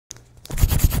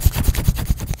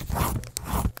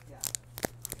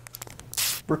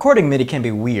Recording MIDI can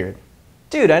be weird.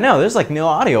 Dude, I know, there's like no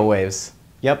audio waves.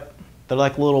 Yep, they're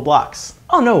like little blocks.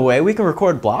 Oh, no way, we can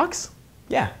record blocks?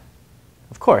 Yeah,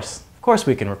 of course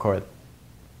we can record.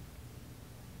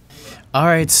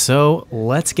 Alright, so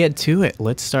let's get to it.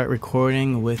 Let's start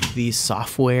recording with the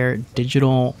software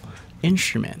digital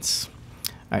instruments.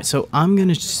 Alright, so I'm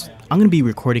gonna be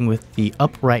recording with the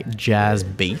upright jazz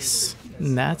bass,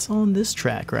 and that's on this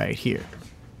track right here.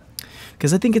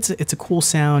 Because I think it's a cool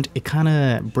sound. It kind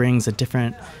of brings a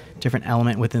different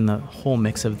element within the whole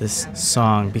mix of this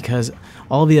song, because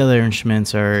all of the other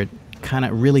instruments are kind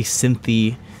of really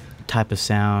synthy type of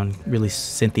sound, really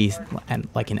synthy and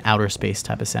like an outer space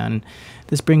type of sound.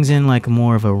 This brings in like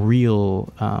more of a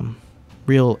real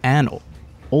and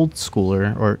old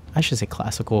schooler, or I should say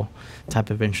classical type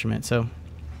of instrument. So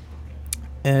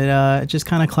it just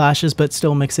kind of clashes but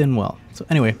still mix in well. So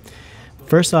anyway,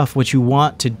 first off, what you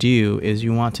want to do is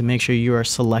you want to make sure you are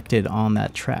selected on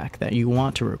that track that you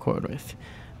want to record with,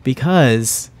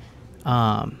 because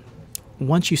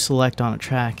once you select on a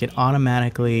track, it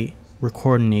automatically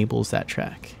record enables that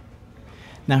track.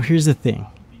 Now here's the thing: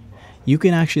 you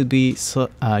can actually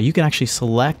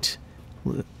select,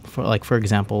 for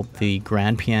example, the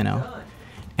grand piano,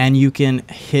 and you can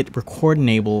hit record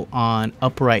enable on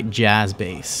upright jazz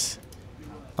bass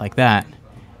like that.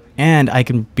 And I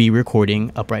can be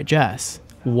recording upright jazz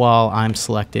while I'm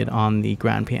selected on the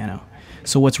grand piano.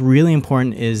 So what's really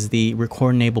important is the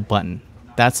record enable button.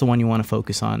 That's the one you want to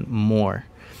focus on more,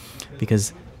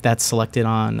 because that's selected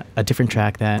on a different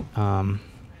track that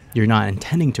you're not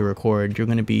intending to record. You're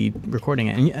going to be recording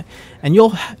it, and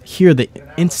you'll hear the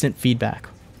instant feedback.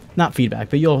 Not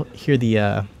feedback, but you'll hear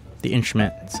the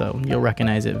instrument, so you'll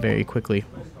recognize it very quickly.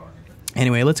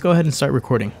 Anyway, let's go ahead and start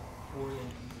recording.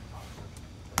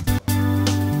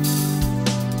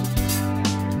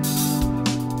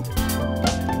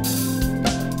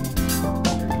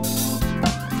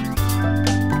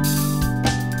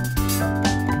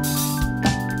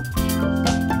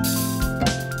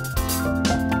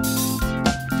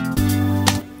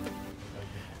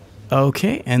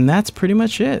 Okay, and that's pretty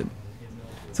much it.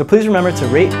 So please remember to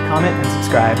rate, comment, and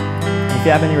subscribe. And if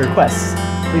you have any requests,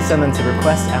 please send them to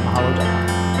requests@mahalo.com.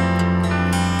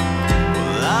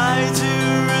 Well, I do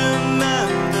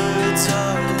remember,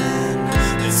 darling,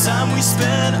 the time we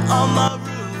spent on my